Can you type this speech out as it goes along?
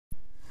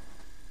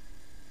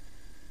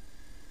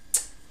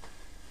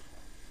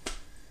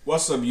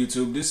What's up,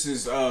 YouTube? This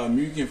is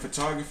Mugen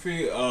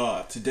Photography.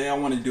 Today I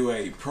want to do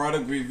a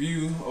product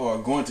review, or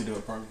going to do a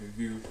product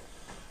review.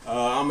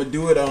 I'm going to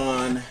do it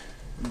on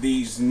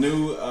these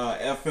new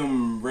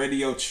FM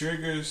radio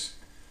triggers,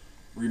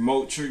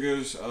 remote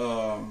triggers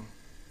that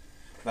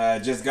I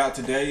just got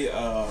today.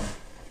 I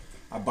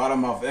bought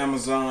them off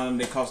Amazon.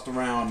 They cost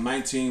around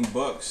 19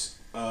 bucks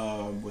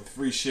with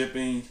free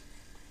shipping.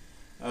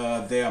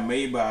 They are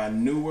made by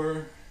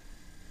Neewer.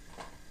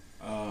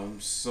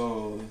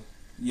 So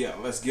yeah,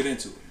 let's get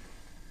into it.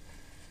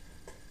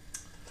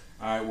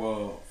 Alright,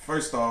 well,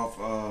 first off,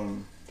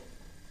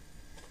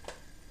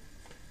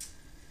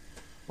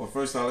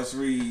 let's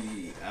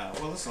read,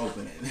 let's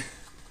open it.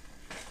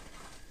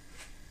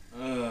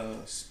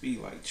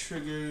 Speedlight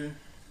Trigger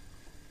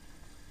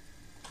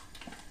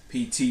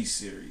PT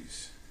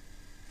series.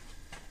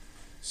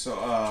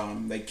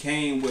 So, they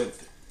came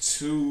with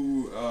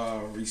two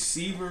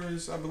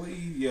receivers, I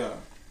believe. Yeah,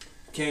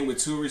 came with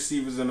two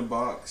receivers in the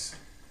box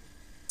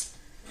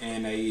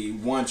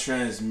and one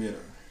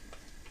transmitter,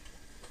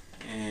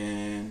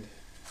 and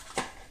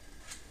it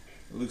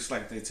looks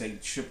like they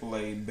take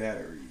AAA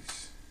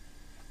batteries.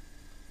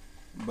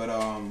 But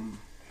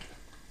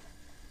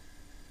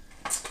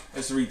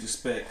let's read the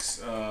specs.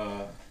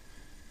 The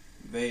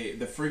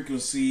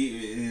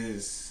frequency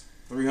is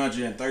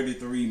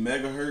 333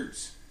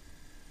 megahertz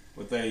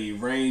with a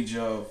range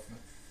of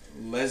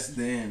less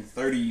than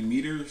 30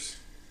 meters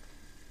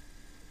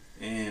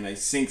and a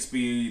sync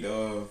speed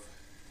of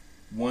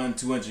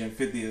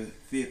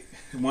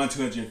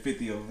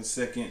 1/250 of a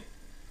second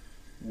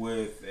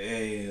with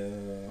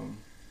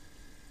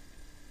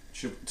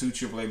two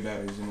AAA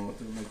batteries in order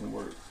to make them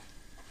work.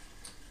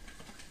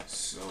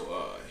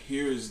 So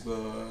here's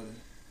the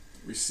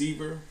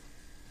receiver.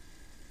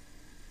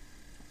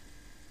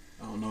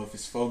 I don't know if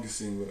it's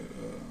focusing, but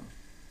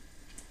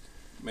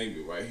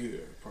maybe right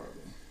here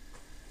probably.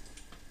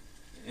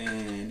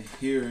 And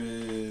here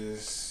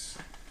is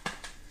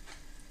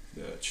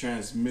the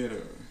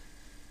transmitter.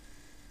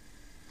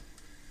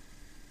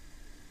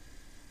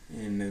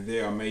 And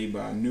they are made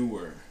by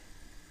Neewer.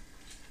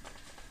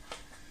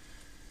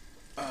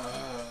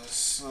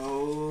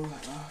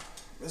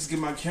 Let's get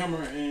my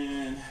camera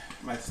and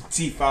my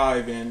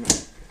T5 and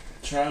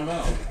try them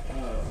out.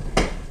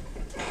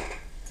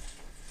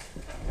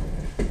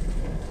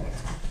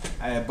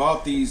 I had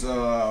bought these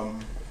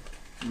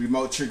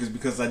remote triggers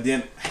because I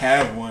didn't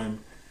have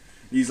one.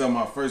 These are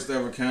my first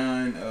ever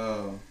kind.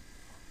 Oh,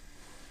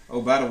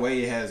 by the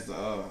way, it has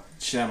the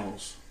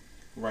channels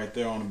right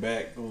there on the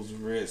back, those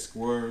red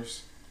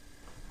squares.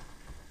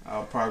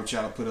 I'll probably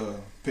try to put a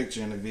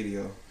picture in the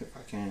video if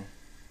I can.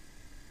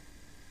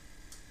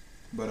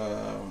 But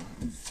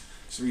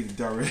let's read the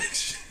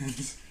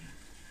directions.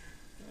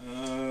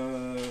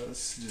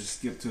 Let's just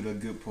skip to the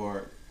good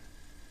part.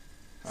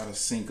 How to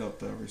sync up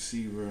the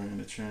receiver and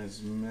the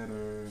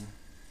transmitter.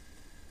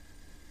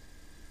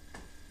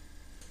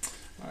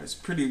 Alright, it's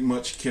pretty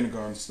much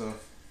kindergarten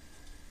stuff.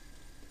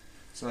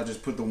 So I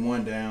just put the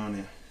one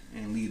down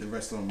and leave the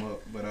rest of them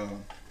up. But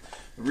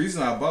the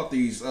reason I bought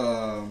these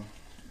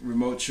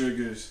remote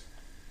triggers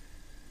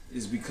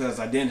is because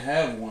I didn't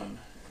have one,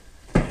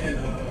 and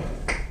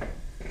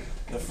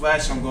the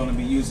flash I'm going to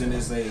be using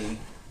is a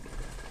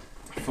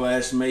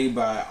flash made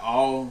by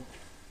Ultra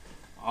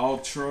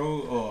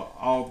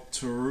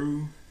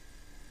ALTURA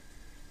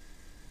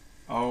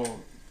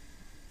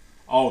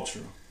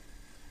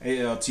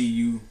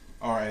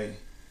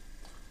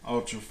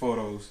Ultra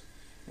Photos,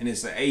 and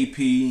it's an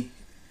AP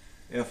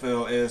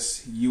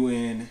FLS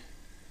UN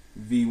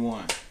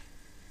V1,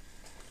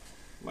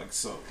 like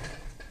so.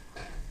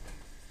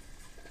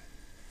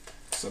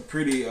 It's a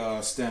pretty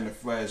standard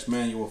flash,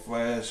 manual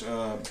flash.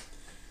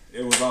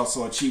 It was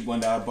also a cheap one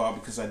that I bought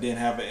because I didn't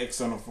have an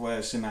external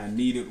flash and I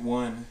needed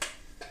one.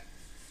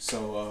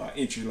 So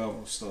entry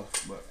level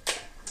stuff. But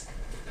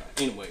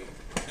anyway,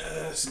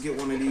 let's get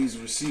one of these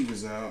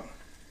receivers out.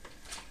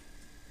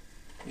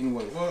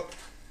 Anyway, well,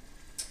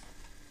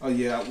 oh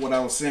yeah, what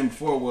I was saying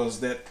before was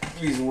that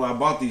the reason why I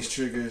bought these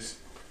triggers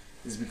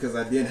is because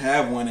I didn't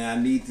have one and I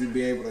need to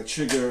be able to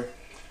trigger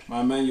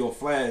my manual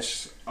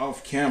flash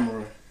off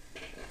camera,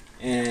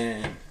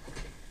 and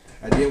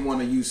I didn't want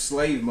to use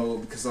slave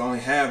mode because I only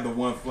have the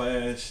one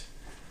flash,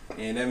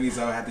 and that means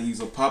I'll have to use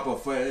a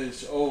pop-up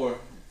flash, or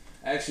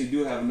I actually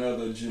do have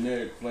another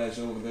generic flash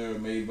over there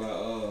made by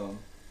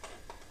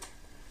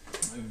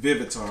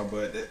Vivitar,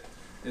 but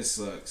it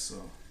sucks,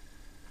 so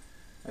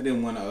I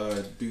didn't want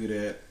to do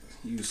that,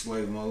 use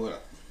slave mode.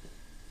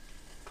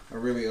 I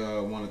really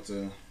wanted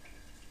to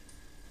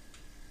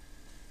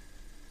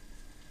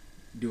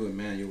do it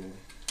manually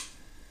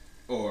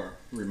or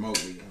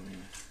remotely, I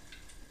mean.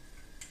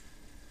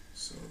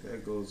 So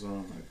that goes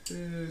on like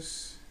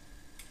this.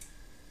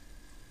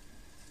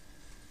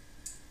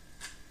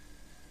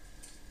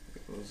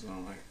 It goes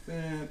on like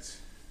that.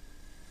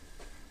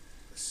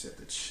 Let's set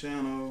the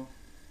channel.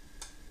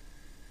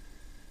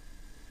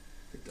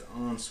 Hit the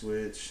on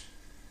switch.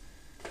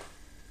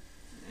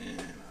 And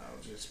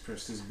I'll just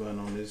press this button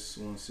on this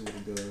one, see what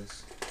it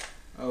does.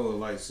 Oh, it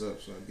lights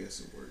up, so I guess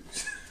it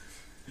works.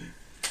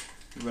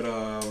 But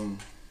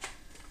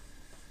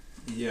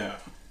yeah.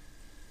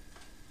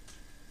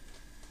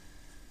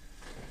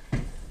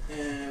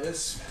 And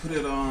let's put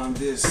it on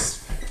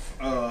this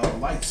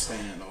light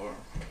stand or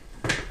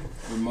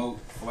remote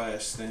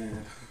flash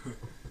stand.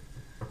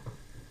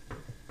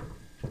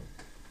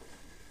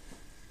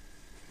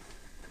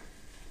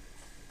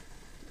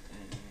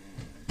 And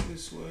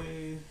this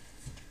way.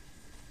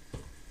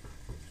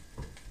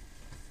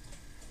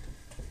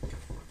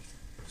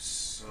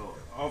 So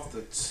off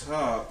the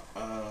top,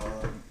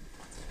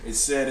 it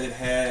said it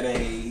had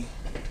a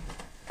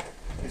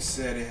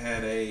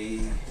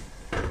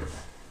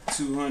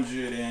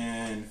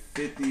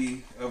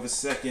 250 of a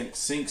second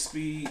sync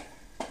speed.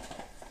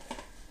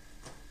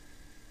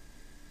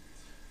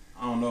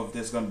 I don't know if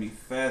that's gonna be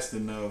fast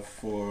enough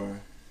for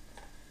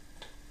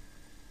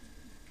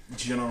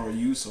general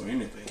use or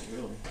anything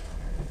really.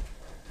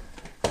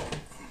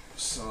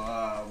 So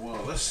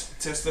well, let's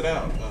test it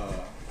out.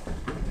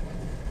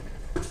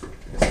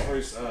 Let's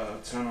first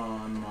turn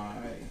on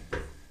my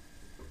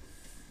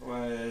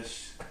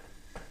flash.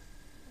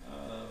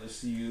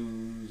 Let's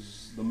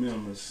use the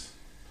minimalist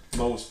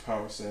lowest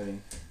power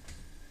setting.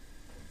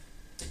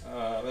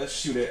 Let's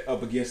shoot it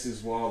up against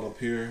this wall up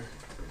here,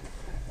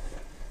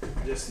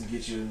 just to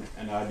get you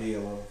an idea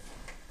of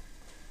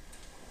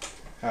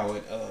how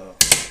it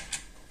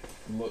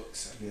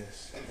looks, I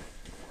guess.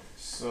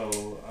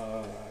 So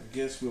I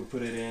guess we'll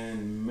put it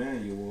in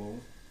manual.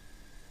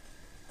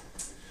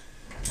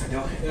 It'd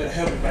help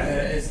if I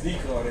had an SD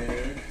card in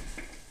here.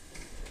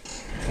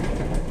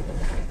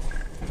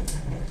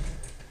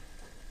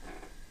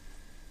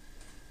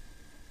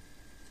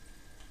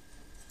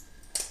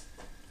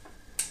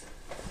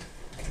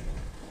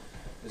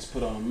 Let's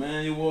put on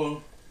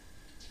manual.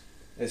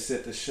 It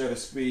set the shutter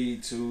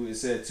speed to, it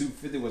said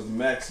 250 was the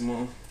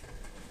maximum.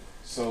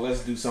 So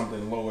let's do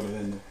something lower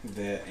than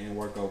that and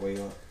work our way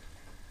up.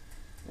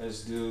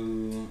 Let's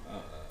do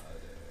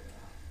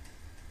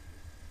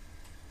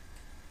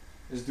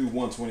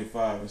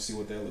 125 and see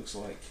what that looks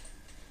like,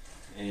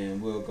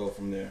 and we'll go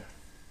from there.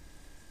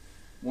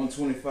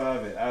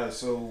 125 at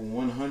ISO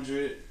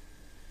 100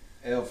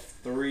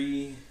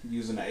 f3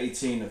 using an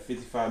 18 to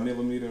 55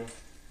 millimeter.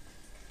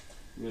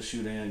 We'll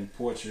shoot in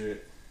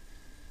portrait,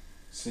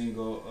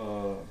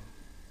 single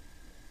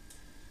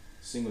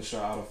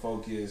shot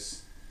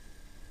autofocus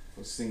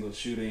for single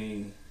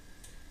shooting,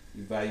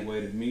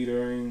 evaluated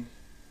metering,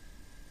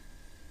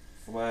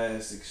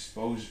 flash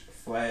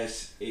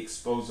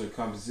exposure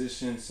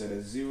composition set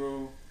at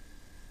 0.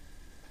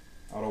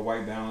 Auto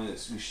white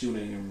balance, we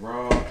shooting in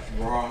raw,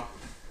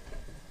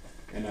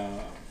 and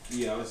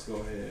yeah, let's go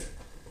ahead.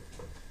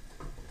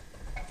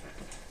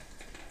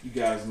 You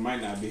guys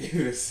might not be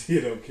able to see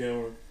it on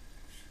camera,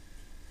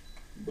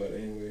 but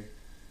anyway.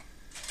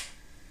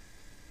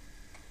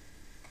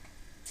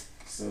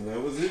 So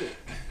that was it.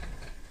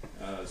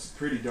 It's a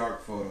pretty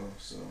dark photo,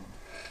 so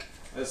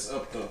let's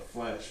up the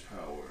flash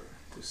power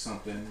to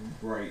something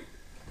bright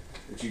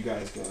that you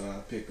guys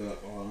can pick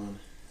up on.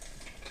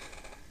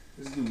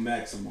 Let's do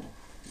maximum,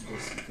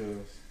 just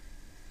because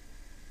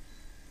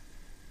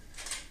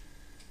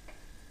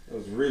it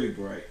was really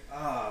bright.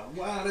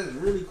 Wow, that's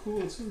really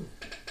cool too.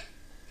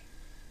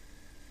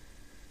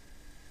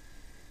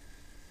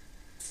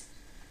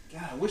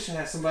 God, I wish I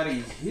had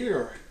somebody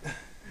here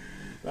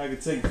that I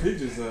could take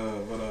pictures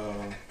of, but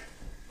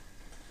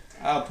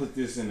I'll put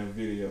this in a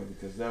video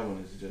because that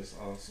one is just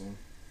awesome.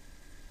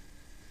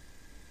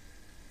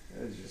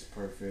 That's just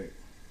perfect.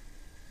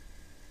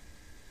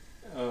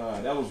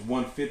 That was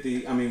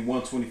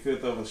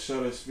 125th of a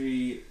shutter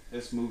speed.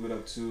 Let's move it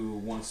up to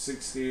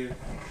 160.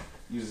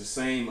 Use the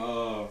same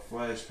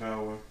flash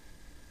power.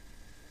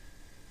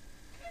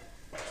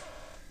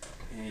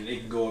 And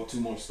it can go up 2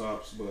 more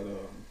stops, but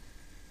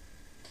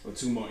or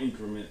 2 more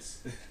increments.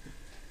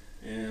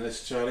 And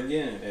let's try it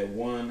again at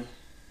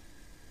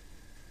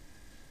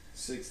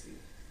 160.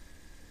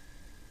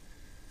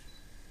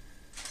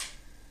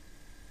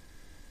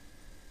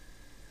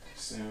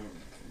 Same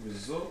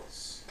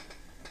results,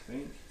 I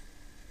think.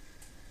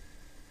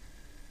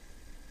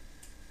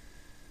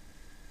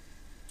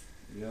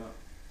 Yeah,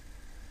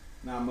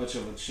 not much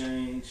of a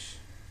change.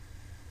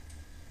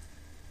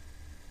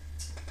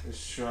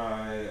 Let's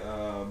try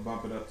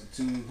bump it up to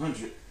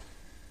 200.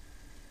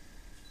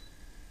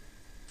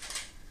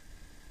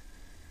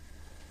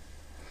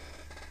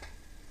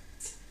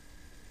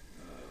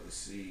 Let's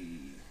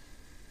see.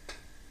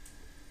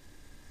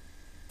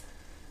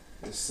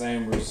 The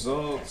same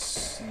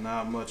results,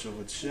 not much of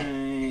a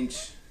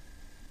change.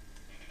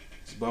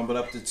 Let's bump it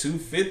up to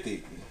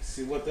 250.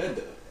 See what that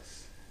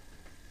does.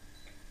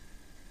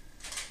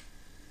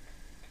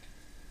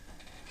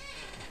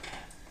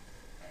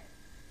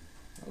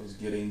 I was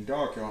getting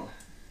darker on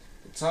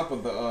the top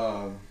of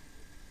the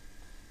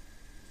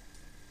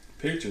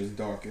picture is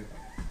darker.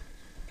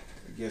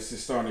 I guess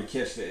it's starting to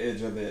catch the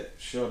edge of that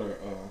shutter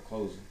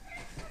closing.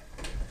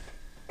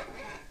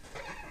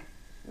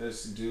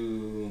 Let's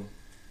do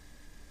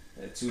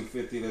at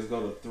 250. Let's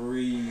go to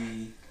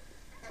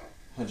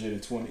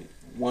 320.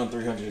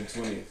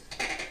 1/320th.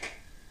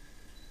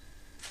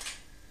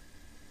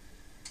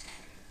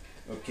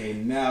 Okay,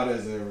 now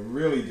there's a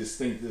really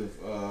distinctive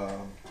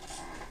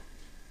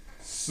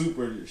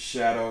super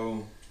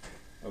shadow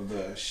of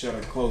the shutter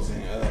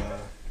closing. I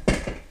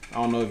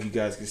don't know if you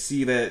guys can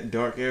see that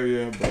dark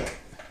area, but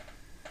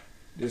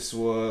this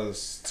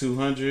was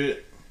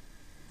 200.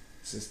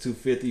 This is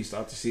 250. You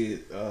start to see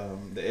it,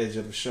 the edge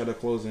of the shutter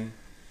closing.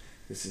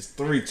 This is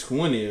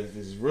 320 if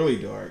it's really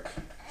dark.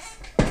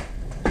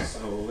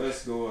 So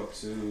let's go up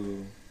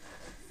to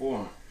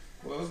 400.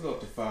 Well, let's go up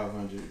to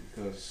 500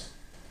 because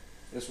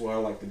that's where I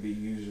like to be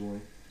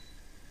usually.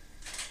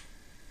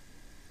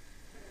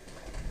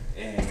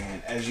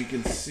 And as you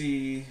can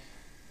see,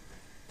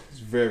 it's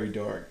very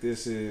dark.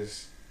 This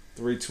is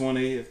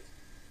 320.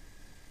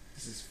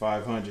 This is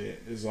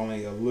 500. There's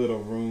only a little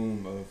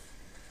room of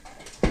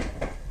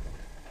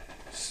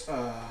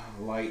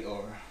light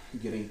or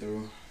getting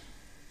through.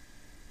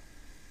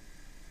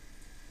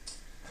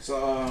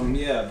 So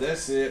yeah,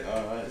 that's it.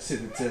 Let's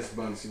hit the test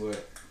button. See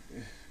what.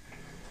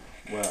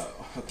 Wow.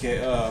 Okay.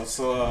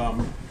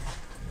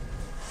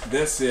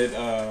 That's it.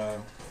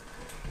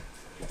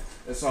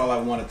 That's all I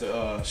wanted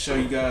to show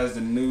you guys.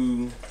 The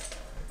new,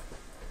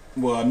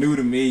 well, new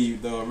to me,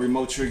 the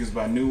remote triggers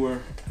by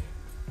Neewer.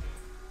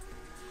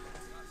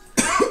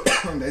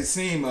 They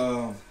seem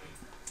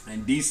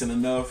indecent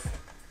enough.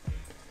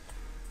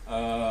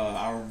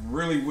 I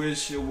really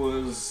wish it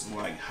was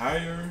like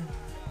higher.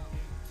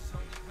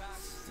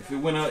 If it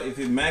went up, if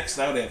it maxed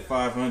out at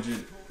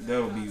 500,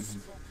 that would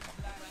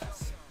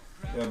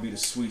be the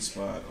sweet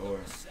spot. Or,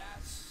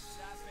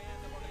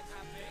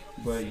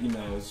 but you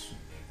know, it's,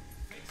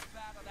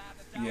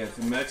 yeah, if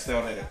it maxed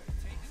out at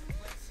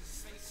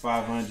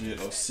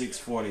 500 or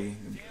 640,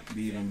 it'd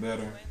be even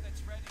better.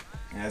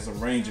 It has a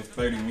range of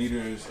 30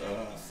 meters.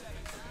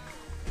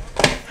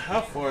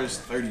 How far is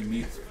 30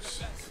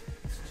 meters?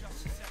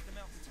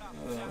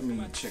 Let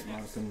me check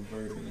my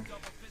converter.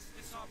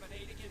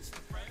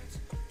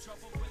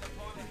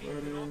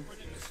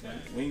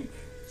 Link.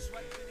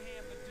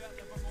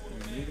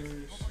 30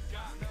 meters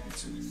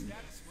into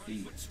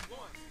feet.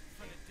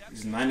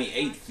 It's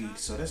 98 feet,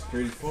 so that's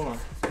pretty far.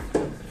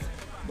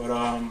 But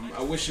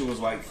I wish it was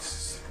like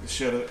the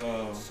shutter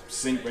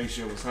sync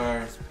ratio was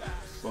higher.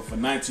 But for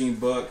 19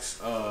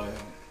 bucks,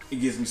 it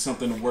gives me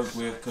something to work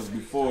with. Because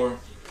before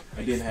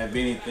I didn't have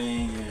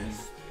anything, and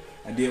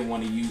I didn't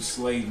want to use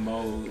slave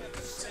mode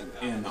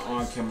and the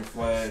on-camera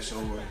flash,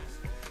 or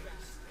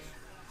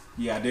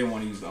yeah, I didn't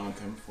want to use the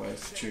on-camera flash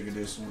to trigger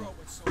this one.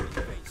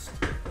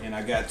 And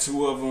I got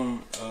 2 of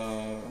them.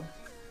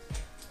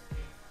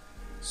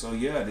 So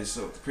yeah, this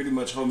pretty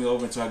much hold me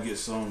over until I get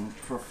some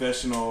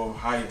professional,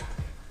 higher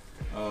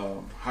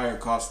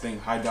costing,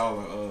 high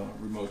dollar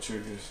remote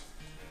triggers.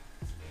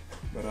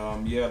 But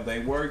yeah, they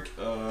work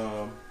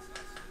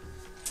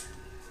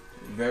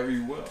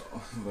very well.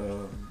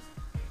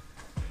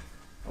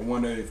 I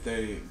wonder if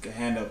they can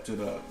hand up to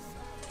the,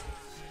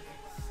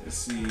 let's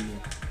see,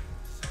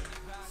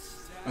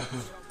 a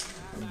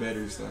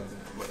battery stuff.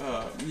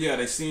 But yeah,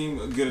 they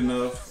seem good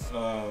enough.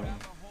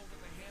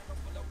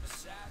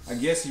 I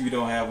guess if you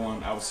don't have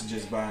one, I would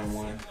suggest buying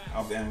one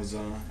off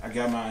Amazon. I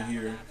got mine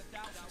here,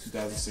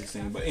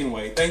 2016. But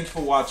anyway, thanks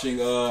for watching.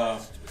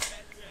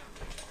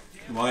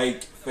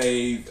 Like,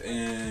 fave,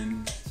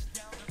 and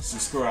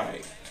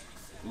subscribe.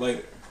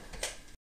 Later.